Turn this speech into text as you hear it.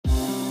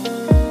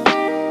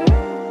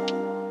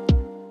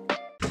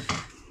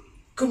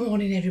Good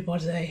morning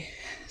everybody.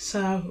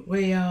 So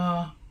we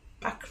are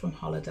back from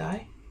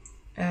holiday.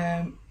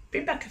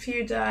 Been back a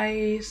few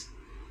days,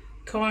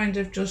 kind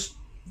of just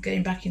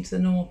getting back into the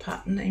normal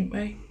pattern, ain't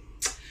we?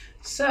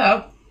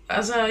 So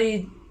as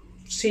you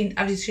seen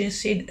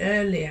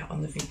earlier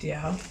on the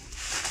video,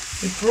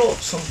 we brought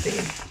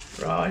something,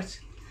 right?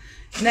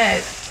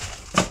 Now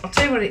I'll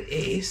tell you what it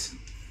is.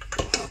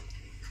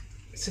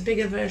 It's a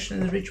bigger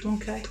version of the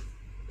Ridgemonkey.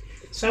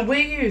 So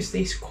we use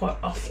this quite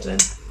often.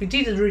 We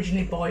did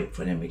originally buy it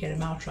for when we get a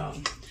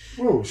Maltron.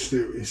 Well,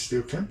 it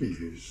still can be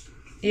used.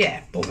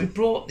 Yeah, but we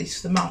brought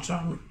this for the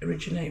Maltron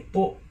originally,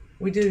 but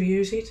we do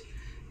use it.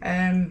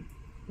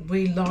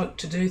 We like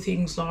to do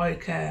things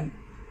like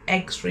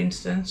eggs, for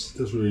instance.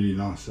 Does really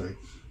nice eggs.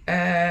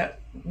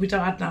 We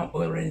don't add no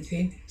oil or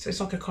anything, so it's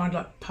like a kind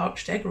of like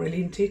poached egg, really,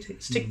 isn't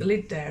it? Stick the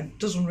lid down,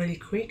 does them really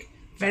quick,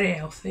 very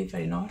healthy,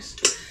 very nice.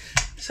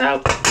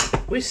 So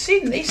we've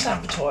seen this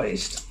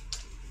advertised.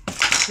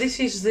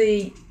 This is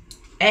the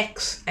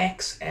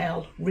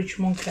XXL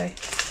Ridgemonkey.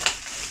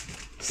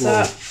 So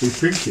well, we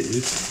think it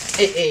is.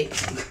 It is.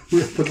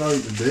 We haven't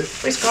opened it.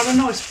 It's got a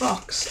nice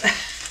box. So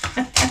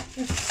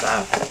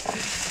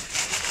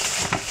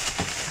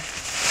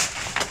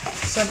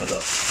let's have a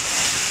look.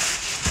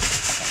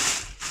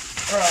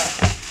 Right.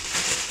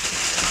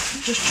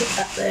 Just chuck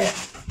that there.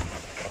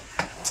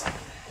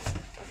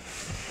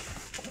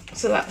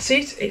 So that's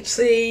it. It's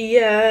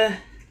the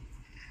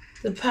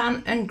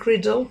pan and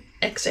griddle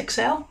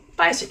XXL,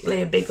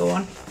 basically a bigger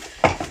one.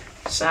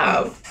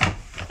 So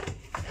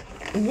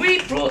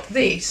we brought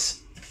this.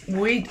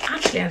 We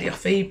actually had it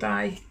off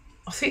eBay.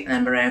 I think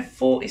them around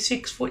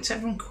 46,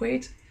 47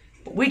 quid.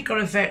 But we'd got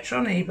a voucher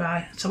on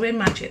eBay, so we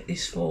managed to get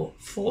this for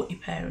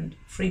 £40,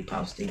 free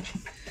postage.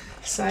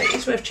 So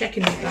it's worth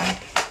checking eBay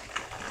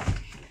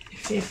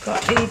if you've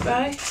got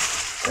eBay.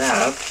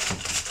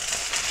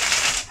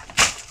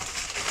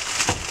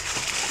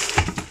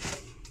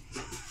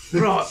 So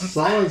right, the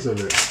size of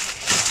it.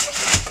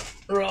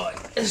 Right,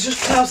 let's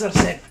just close that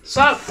in.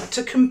 So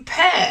to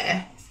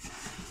compare,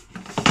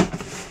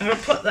 I'm going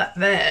to put that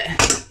there.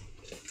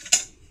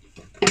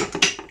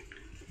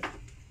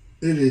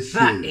 It is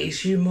That huge. is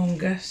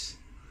humongous.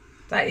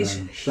 That is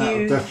huge. That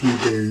would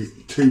definitely be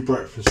 2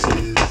 breakfasts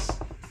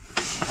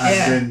and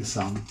then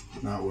some.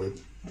 That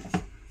would.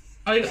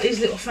 Oh, you got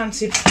these little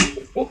fancy.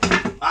 Oh.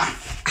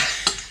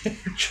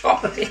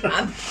 Charlie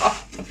hand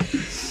off.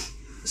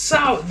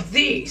 So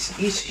this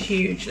is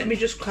huge. Let me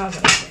just close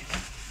that in.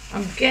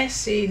 I'm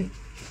guessing.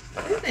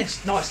 I think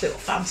there's nice little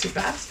fancy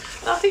bags.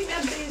 I think we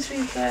had these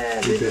with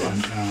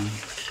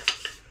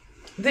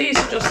these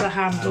are just the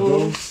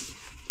handles,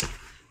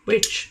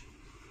 which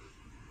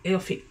he'll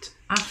fit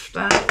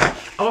after.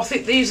 Oh, I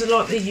think these are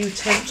like the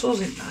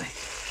utensils, aren't they?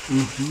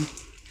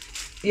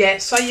 Yeah,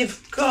 so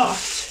you've got...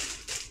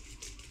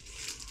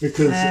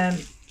 Because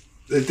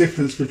the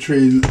difference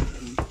between...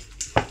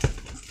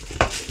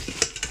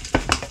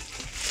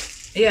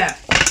 Yeah,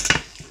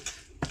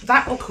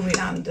 that will come in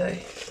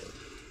handy.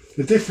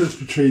 The difference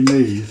between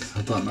these,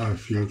 I don't know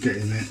if you're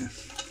getting it,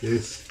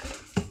 is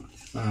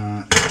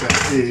that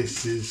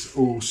this is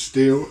all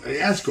steel.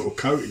 It has got a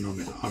coating on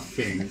it, I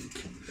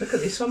think. Look at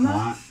this one there.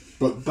 Right.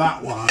 But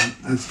that one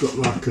has got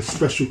like a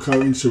special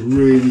coating, so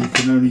really you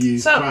can only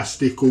use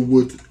plastic or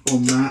wood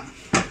on that.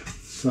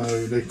 So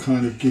they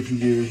kind of give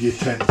you a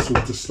utensil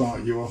to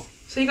start you off.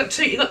 So you got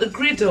two. You got the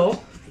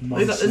griddle.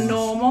 You got the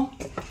normal.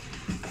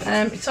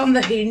 It's on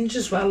the hinge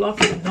as well, like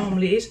it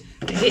normally is.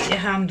 You get your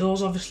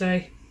handles,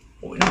 obviously.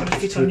 You're not going to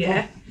fit on your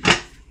hair.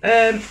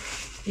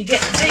 You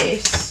get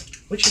this,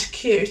 which is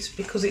cute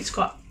because it's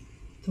got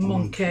the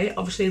monkey,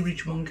 obviously a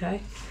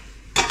Ridgemonkey,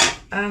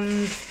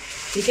 and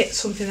you get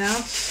something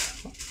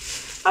else.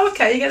 Oh,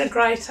 okay, you get a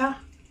grater,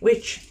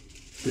 which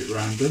bit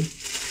random.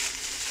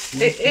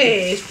 It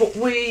is, but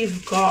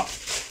we've got.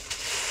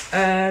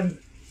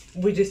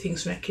 We do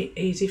things to make it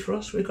easy for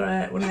us. We've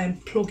got one of them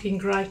plug-in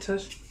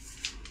graters.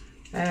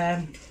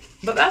 But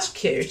that's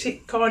cute.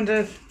 It kind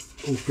of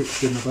all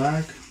fits in the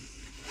bag.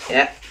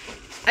 Yeah,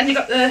 and you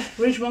got the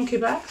Ridgemonkey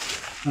bag.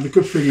 And the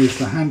good thing is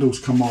the handles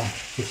come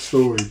off for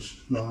storage,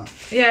 like.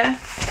 Yeah.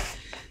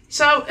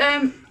 So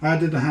how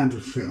did the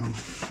handles fit on?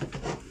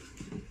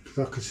 Because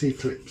I could see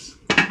clips.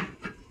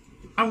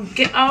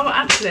 Oh,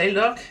 actually,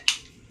 look,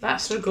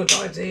 that's a good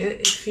idea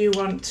if you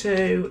want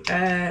to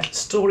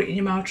store it in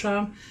your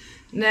Maltron.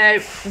 Now,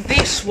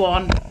 this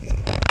one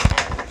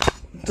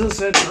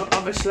doesn't,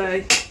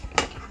 obviously.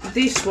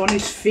 This one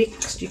is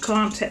fixed. You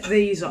can't take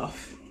these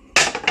off.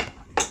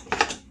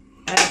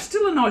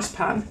 Still a nice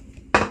pan.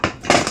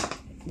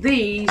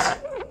 These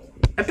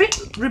a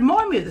bit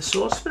remind me of the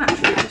saucepan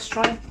actually. Let's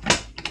try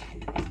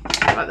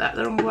like that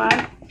the wrong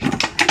way.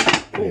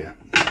 Oh, yeah.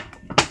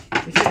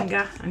 My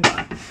finger. Hang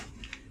on.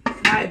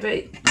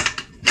 Maybe.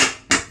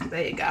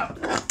 There you go.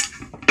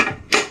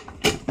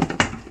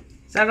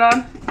 Is that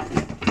on?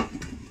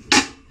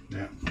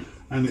 Yeah.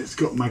 And it's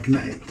got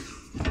magnetic.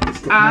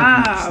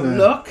 Magnets there.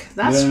 Look,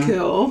 that's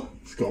cool.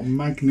 It's got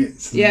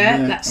magnets. Yeah,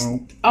 there.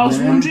 I was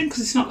wondering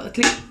because it's not got the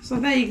clip. So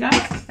there you go.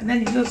 And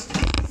then it does.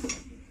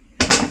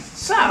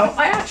 So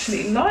I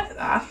actually like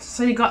that.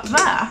 So you got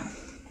that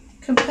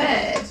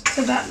compared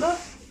to that look.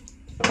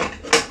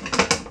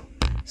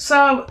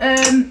 So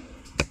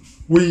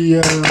we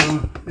in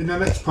the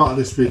next part of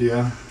this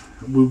video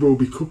we will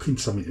be cooking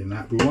something in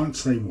that. We won't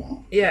say what.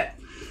 Yeah.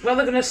 Well,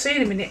 they're going to see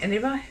in a minute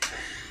anyway.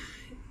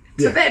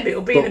 So their bit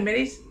will be in a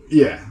minute.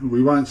 Yeah,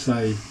 we won't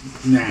say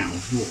now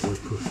what we're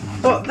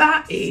cooking. But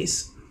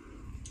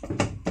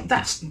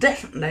that's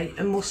definitely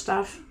a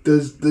must-have. Do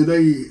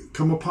they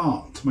come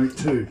apart to make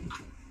two?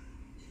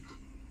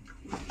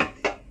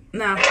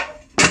 No,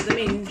 they're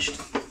minged.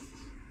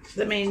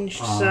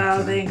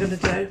 So they ain't going to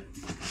do.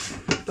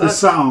 But there's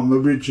some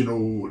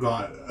original,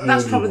 like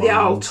that's probably the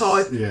old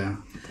type. Yeah.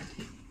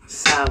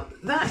 So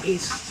that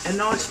is a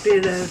nice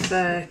bit of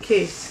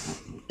kit.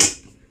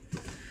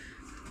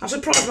 I'm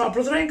surprised my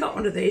brother ain't got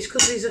one of these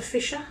because he's a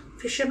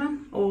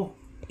fisherman, or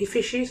he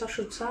fishes, I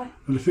should say.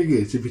 And the thing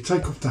is, if you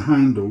take off the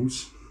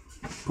handles,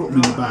 put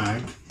them in the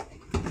bag.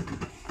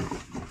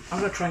 I'm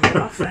going to try and get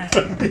off there.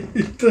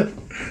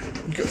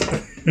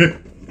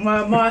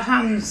 Well, my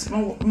hands,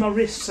 my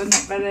wrists are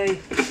not very...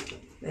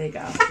 There you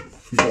go.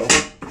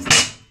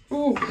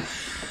 Ooh.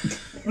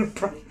 I'm going to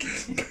break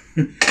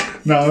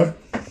it. No,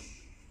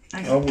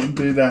 I wouldn't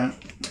do that.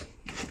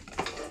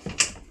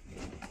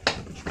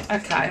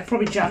 Okay, I'll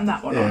probably jam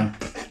that one on.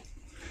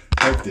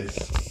 Like this.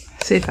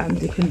 See if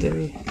Andy can do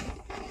it.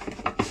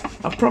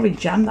 I'll probably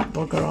jam that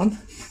bugger on.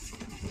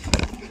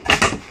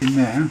 In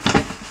there.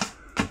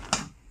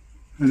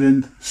 And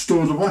then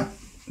store it away.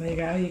 There you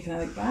go, you can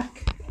have it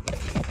back.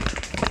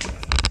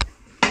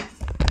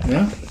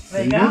 Yeah.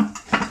 There you go.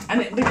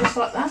 And it'll be just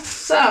like that.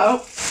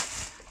 So,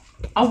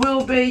 I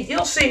will be,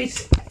 you'll see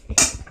it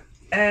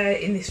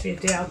in this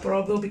video, but I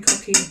will be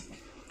cooking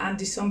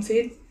Andy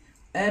something.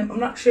 I'm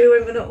not sure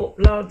when I'm going to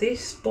upload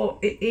this, but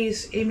it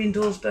is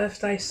Imindor's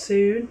birthday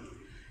soon.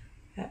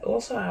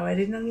 Also our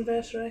wedding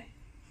anniversary.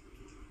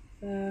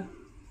 And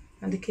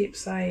he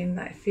keeps saying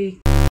that if he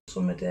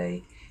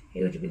somebody,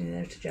 he would have been in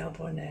out of jail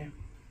by now.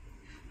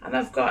 And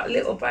I've got a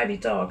little baby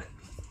dog.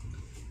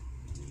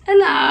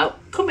 Hello,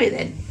 come here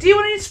then. Do you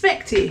want to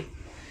inspect it?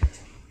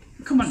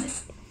 Come on then.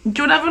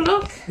 Do you want to have a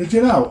look? Did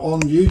you know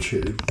on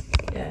YouTube,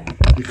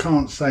 you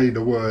can't say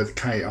the word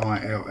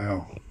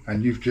K-I-L-L,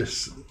 and you've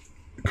just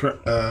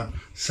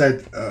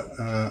said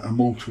a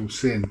mortal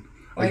sin.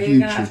 Well, you're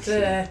going to have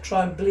to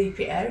try and bleep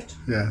it out.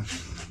 Yeah.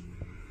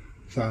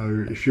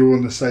 So if you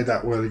want to say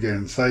that word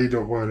again, say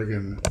that word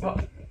again.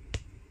 What?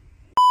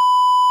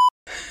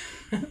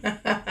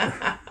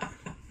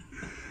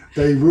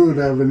 They would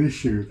have an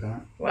issue with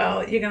that.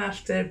 Well, you're going to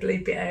have to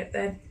bleep it out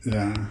then.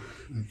 Yeah.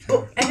 Okay.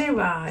 But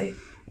anyway,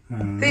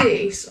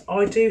 this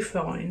I do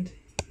find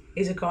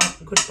is a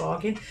good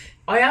bargain.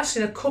 I have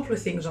seen a couple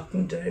of things I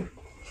can do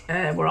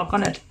where I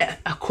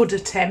could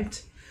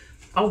attempt.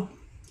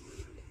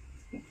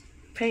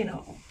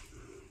 Peanut.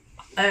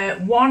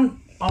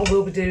 One I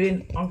will be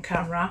doing on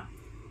camera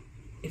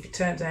if it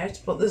turns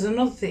out, but there's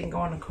another thing I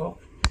want to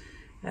cook.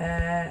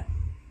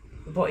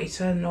 But it's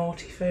a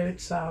naughty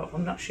food, so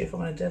I'm not sure if I'm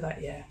going to do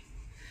that yet.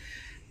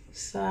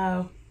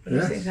 So, what do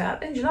you think of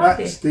that? And do you like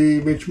That's it?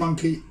 the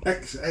Ridgemonkey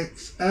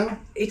XXL.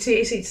 It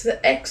is. It's the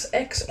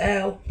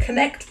XXL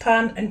Connect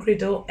Pan and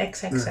Griddle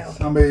XXL.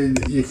 Yes. I mean,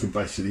 you could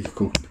basically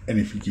cook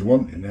anything you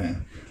want in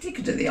there. You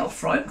could do the old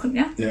fry, couldn't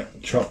you? Yeah,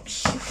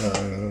 chops,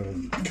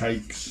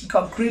 cakes.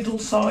 Got griddle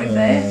side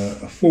there.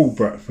 A full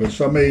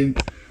breakfast. I mean,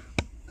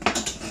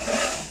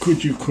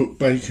 could you cook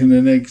bacon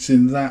and eggs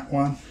in that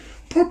one?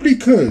 Probably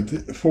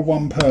could for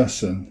one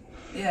person.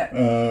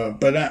 Yeah.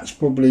 But that's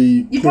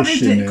probably you probably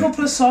do a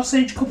couple of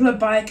sausage, couple of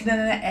bacon and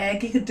an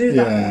egg. You could do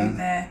that one in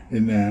there.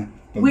 In there.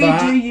 But we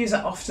do use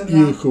it often.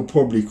 You could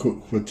probably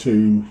cook for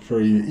 2,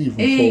 3, even 4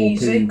 people.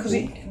 Easy, because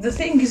the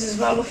thing is as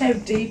well, look how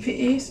deep it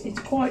is. It's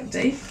quite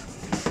deep.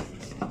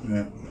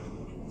 Yeah.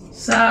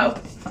 So,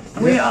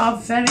 we are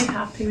very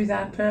happy with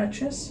our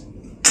purchase.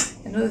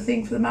 Another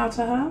thing for the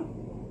motorhome.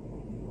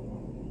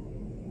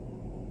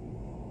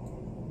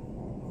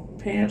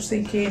 Peanut's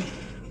thinking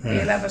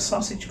he'll have a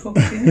sausage cooked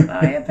in it.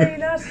 Are you,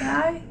 Peanut?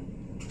 Hey?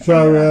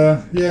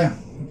 So,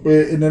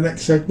 we're in the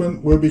next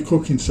segment, we'll be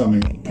cooking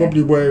something.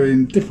 Probably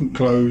wearing different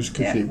clothes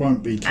because it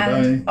won't be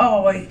today. And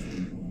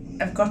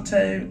I've got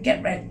to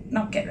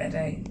not get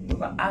ready. We've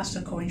got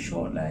Asta coming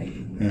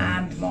shortly,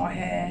 and my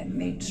hair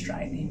needs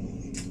straightening.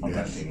 I've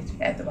got to do it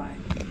either way.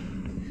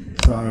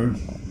 So,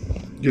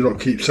 you lot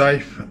keep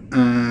safe,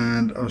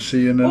 and I'll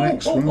see you in the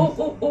next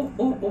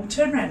one.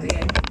 Turn around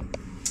again.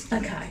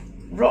 Okay,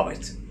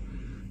 right.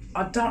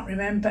 I don't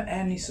remember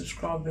how many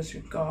subscribers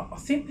we've got. I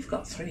think we've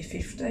got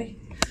 350.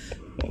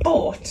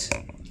 But,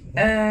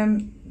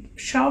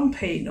 Sean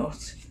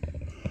Peanut,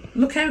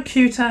 look how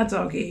cute our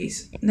dog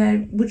is.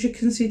 Now, would you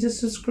consider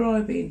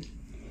subscribing?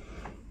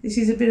 This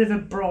is a bit of a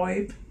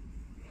bribe,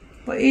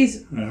 but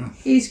he's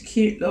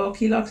cute. Look,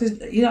 he likes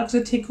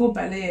a tickle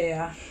belly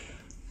here.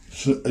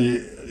 So,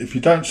 if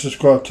you don't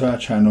subscribe to our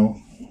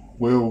channel,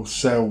 we'll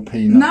sell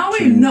Peanut. No,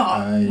 we're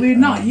not. We're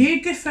not.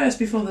 You go first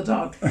before the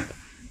dog.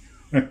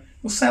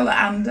 We'll sell it,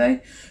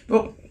 Andy.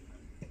 But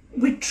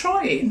we're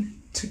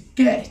trying to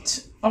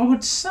get I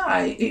would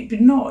say it'd be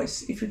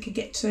nice if we could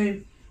get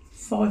to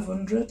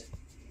 500.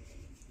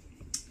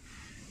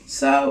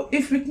 So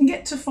if we can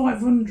get to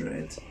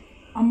 500,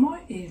 I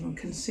might even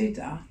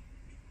consider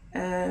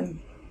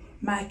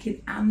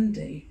making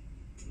Andy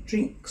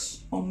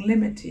drinks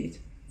unlimited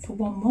for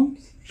 1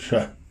 month.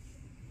 Sure.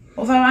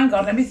 Although, hang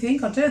on, let me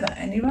think, I'll do that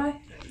anyway.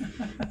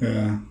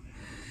 Yeah.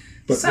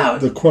 But So,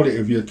 the quality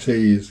of your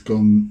tea is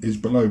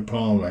below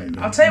par lately.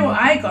 I'll tell you what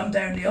I gone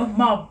downhill,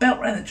 my belt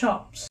round the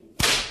chops.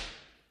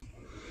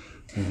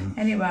 Yeah.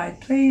 Anyway,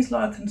 please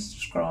like and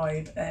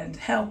subscribe and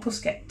help us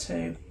get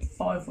to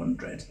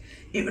 500.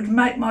 It would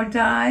make my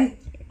day,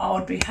 I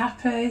would be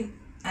happy,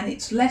 and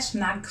it's less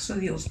nags for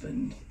the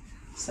husband.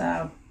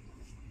 So,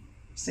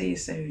 see you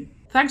soon.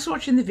 Thanks for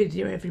watching the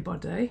video,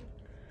 everybody.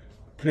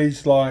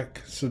 Please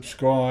like,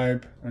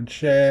 subscribe and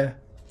share.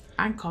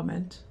 And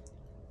comment.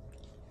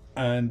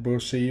 And we'll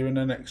see you in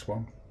the next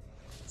one.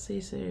 See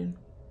you soon.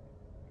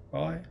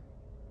 Bye.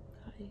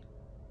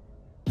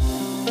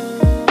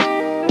 Bye.